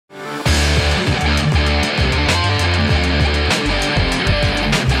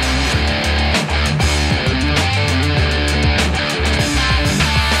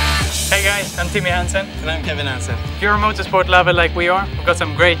Timmy Hansen. And I'm Kevin Hansen. If you're a motorsport lover like we are, we've got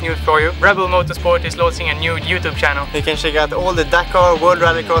some great news for you. Red Bull Motorsports is launching a new YouTube channel. You can check out all the Dakar, World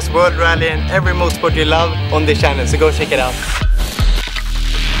Rallycross, World Rally and every motorsport you love on this channel, so go check it out.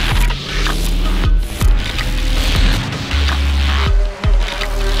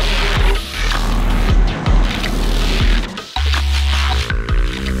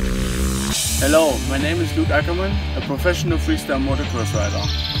 Hello, my name is Ackermann, a professional freestyle motocross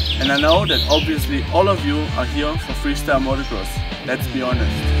rider. And I know that obviously all of you are here for freestyle motocross. Let's be honest.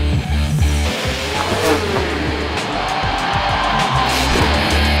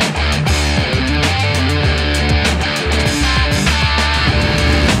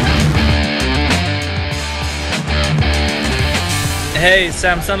 Hey,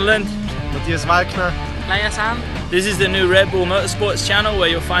 Sam Sunderland. Matthias, Walkner. Laia, Sanz. This is the new Red Bull Motorsports channel where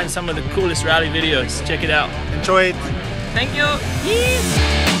you'll find some of the coolest rally videos. Check it out. Enjoy it. Thank you.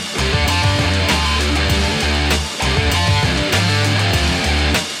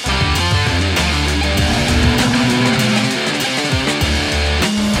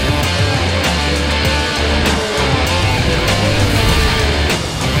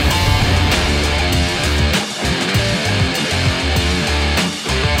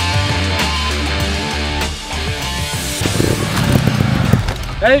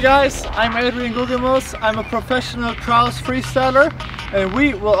 Hey guys, I'm Adrian Guggemos. I'm a professional trials freestyler and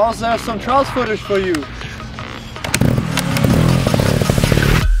we will also have some trials footage for you.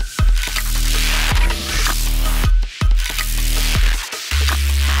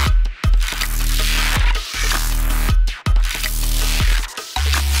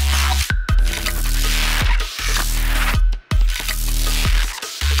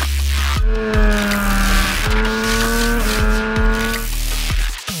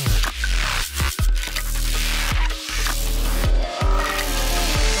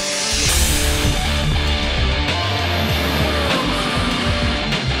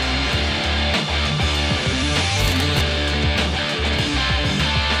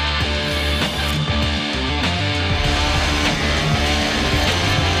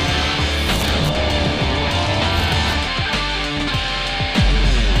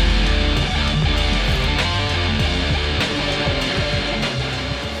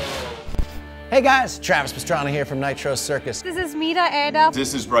 Hey guys, Travis Pastrana here from Nitro Circus. This is Mira Eda.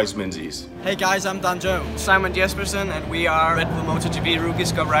 This is Bryce Menzies. Hey guys, I'm Dan Jones. Simon Jesperson, and we are Red Bull MotoGP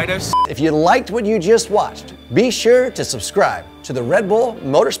Rookies Cup Riders. If you liked what you just watched, be sure to subscribe to the Red Bull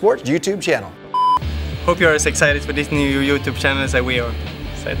Motorsports YouTube channel. Hope you're as excited for this new YouTube channel as we are.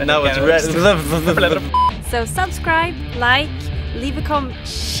 Now it's Red. So subscribe, like, leave a comment,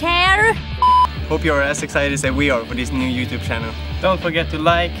 share. Hope you're as excited as we are for this new YouTube channel. Don't forget to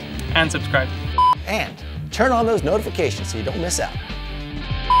like and subscribe. And turn on those notifications so you don't miss out.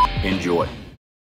 Enjoy.